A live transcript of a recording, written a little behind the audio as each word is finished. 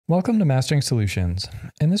Welcome to Mastering Solutions.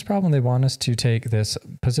 In this problem, they want us to take this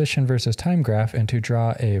position versus time graph and to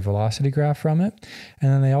draw a velocity graph from it.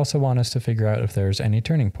 And then they also want us to figure out if there's any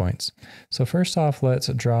turning points. So first off, let's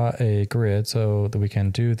draw a grid so that we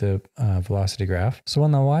can do the velocity graph. So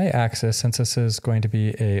on the y-axis, since this is going to be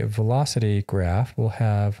a velocity graph, we'll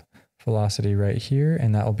have velocity right here,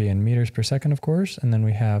 and that will be in meters per second, of course. And then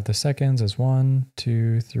we have the seconds as 1,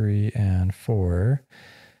 2, 3, and 4.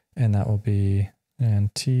 And that will be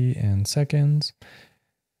and t in seconds.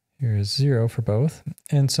 Here is 0 for both.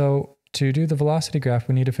 And so to do the velocity graph,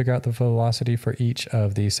 we need to figure out the velocity for each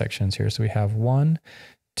of these sections here. So we have 1,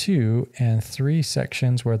 2, and 3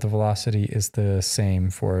 sections where the velocity is the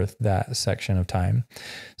same for that section of time.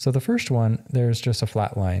 So the first one, there's just a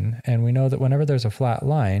flat line. And we know that whenever there's a flat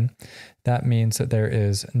line, that means that there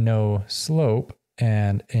is no slope.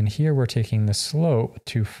 And in here, we're taking the slope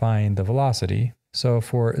to find the velocity. So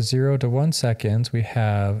for 0 to 1 seconds, we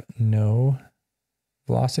have no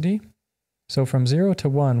velocity. So from 0 to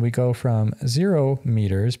 1, we go from 0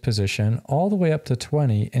 meters position all the way up to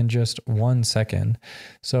 20 in just 1 second.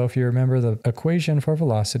 So if you remember, the equation for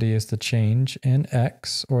velocity is the change in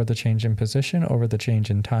x, or the change in position over the change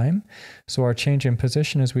in time. So our change in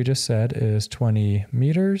position, as we just said, is 20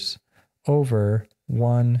 meters over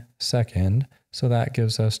 1 second. So that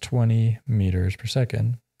gives us 20 meters per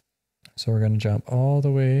second. So we're going to jump all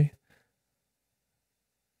the way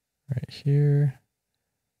right here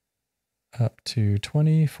up to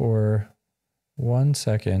 20 for 1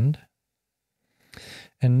 second.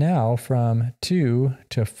 And now from 2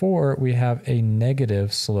 to 4, we have a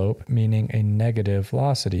negative slope, meaning a negative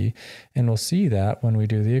velocity. And we'll see that when we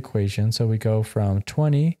do the equation. So we go from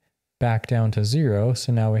 20 back down to 0.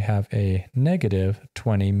 So now we have a negative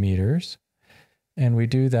 20 meters. And we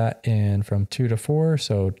do that in from 2 to 4,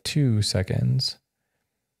 so 2 seconds.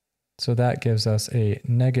 So that gives us a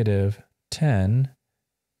negative 10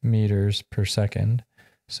 meters per second.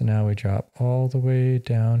 So now we drop all the way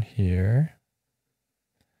down here.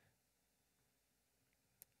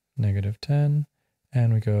 Negative 10,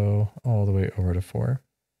 and we go all the way over to 4.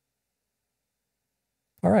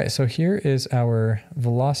 All right, so here is our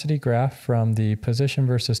velocity graph from the position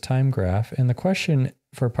versus time graph. And the question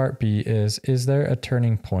for part B is there a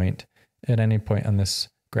turning point at any point on this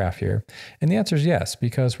graph here? And the answer is yes,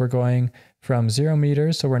 because we're going from 0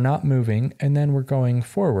 meters, so we're not moving, and then we're going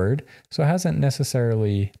forward. So it hasn't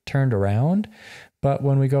necessarily turned around, but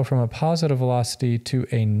when we go from a positive velocity to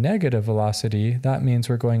a negative velocity, that means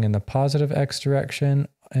we're going in the positive x direction,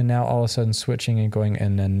 and now all of a sudden switching and going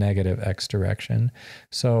in the negative x direction.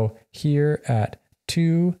 So here at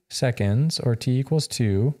 2 seconds, or t equals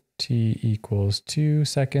 2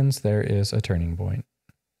 seconds, there is a turning point.